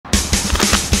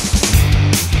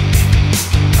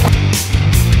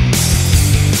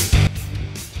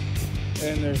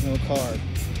no card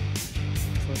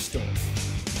for a store.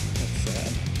 That's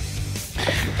sad.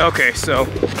 Okay, so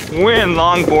when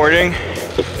longboarding,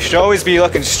 you should always be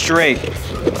looking straight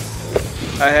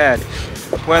ahead.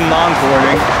 When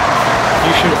longboarding,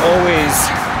 you should always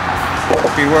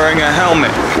be wearing a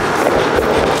helmet,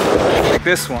 like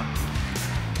this one.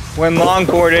 When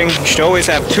longboarding, you should always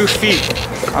have 2 feet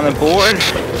on the board.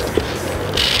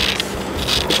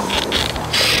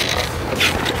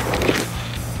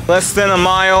 Less than a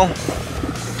mile,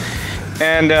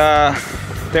 and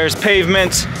there's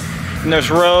pavement and there's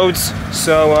roads,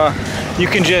 so you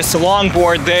can just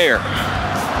longboard there,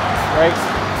 right?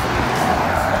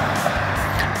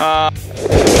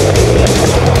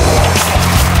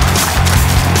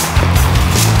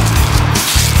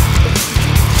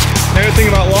 Another thing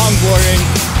about longboarding,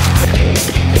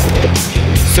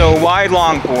 so why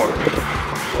longboard?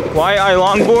 Why I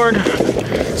longboard?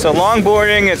 So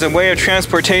longboarding is a way of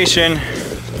transportation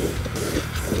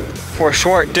for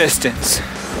short distance.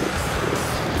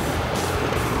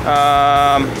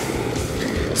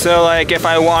 So like if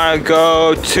I want to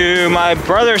go to my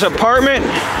brother's apartment,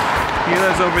 he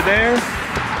lives over there.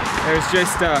 There's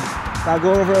just I'll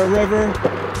go over a river.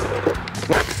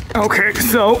 Okay,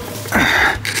 so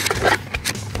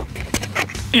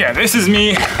yeah, this is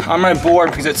me on my board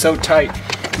because it's so tight.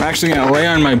 I'm actually gonna lay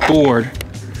on my board.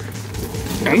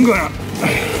 I'm gonna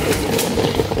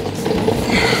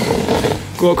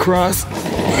go across.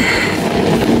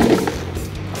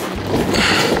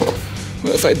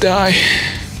 What if I die?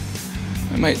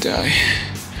 I might die.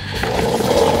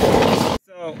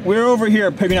 So we're over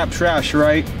here picking up trash,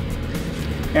 right?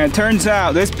 And it turns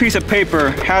out this piece of paper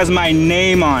has my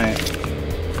name on it.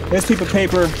 This piece of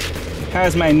paper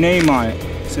has my name on it.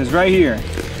 It says right here.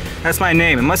 That's my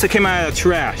name. It must have came out of the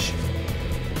trash.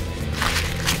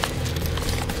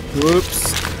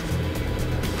 Whoops.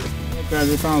 Oh guys,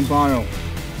 we found a bottle.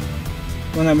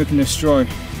 One that we can destroy.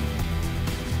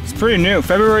 It's pretty new.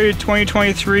 February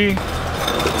 2023. I'm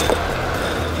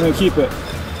gonna keep it.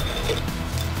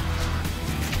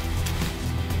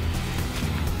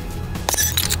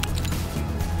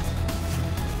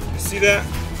 See that?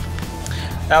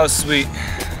 That was sweet.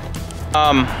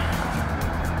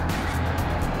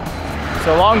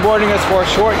 So longboarding is for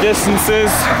short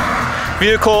distances,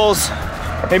 vehicles,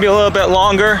 maybe a little bit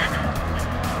longer.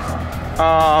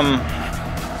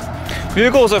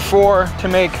 Vehicles are to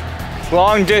make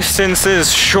long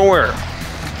distances shorter,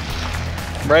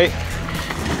 right?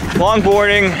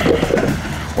 Longboarding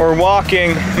or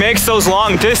walking makes those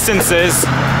long distances,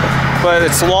 but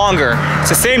it's longer. It's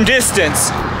the same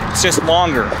distance, it's just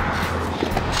longer.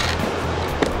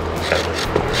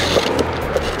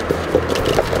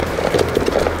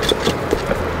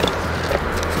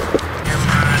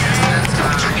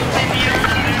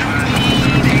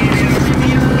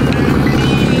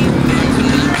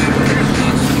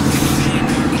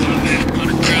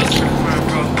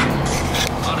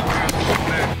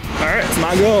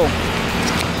 I go.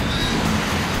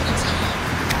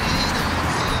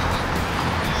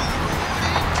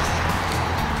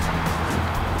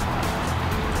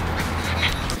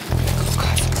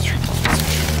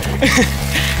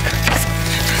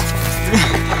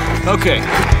 Okay,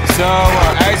 so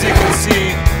as you can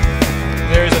see,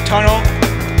 there's a tunnel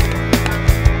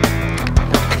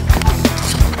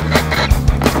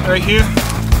right here.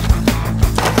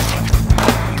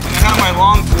 And I have my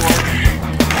longboard.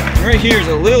 Right here is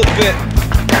a little bit,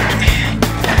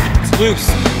 it's loose.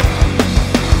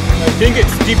 I think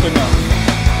it's deep enough.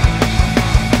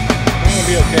 I'm gonna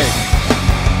be okay.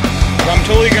 But I'm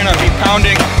totally gonna be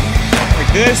pounding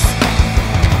like this.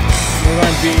 We're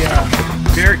gonna be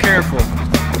very careful.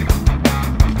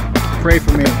 Pray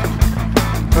for me.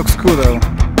 Looks cool though.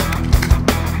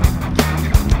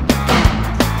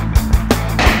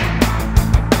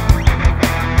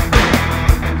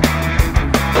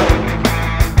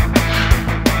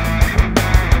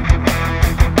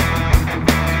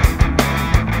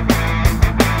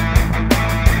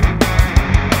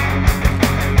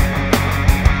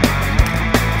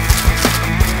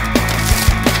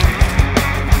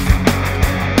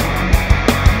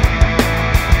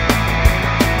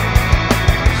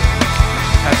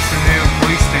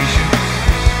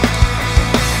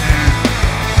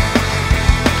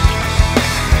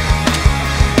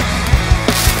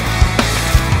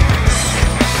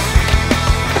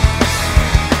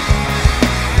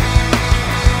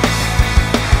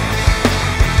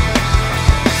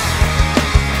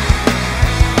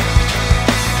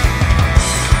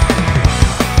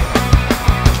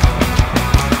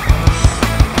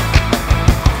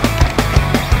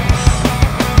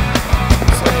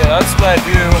 That's what I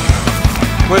do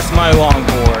with my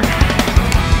longboard.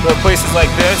 places like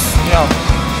this, you know,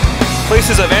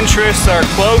 places of interest are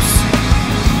close,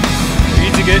 they're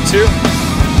easy to get to,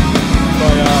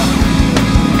 but yeah.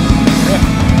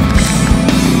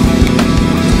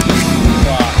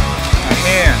 Wow, my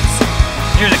hands,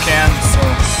 here's a can, so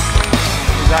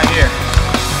it's not here.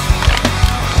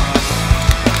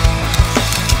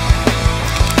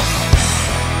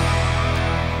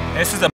 This is a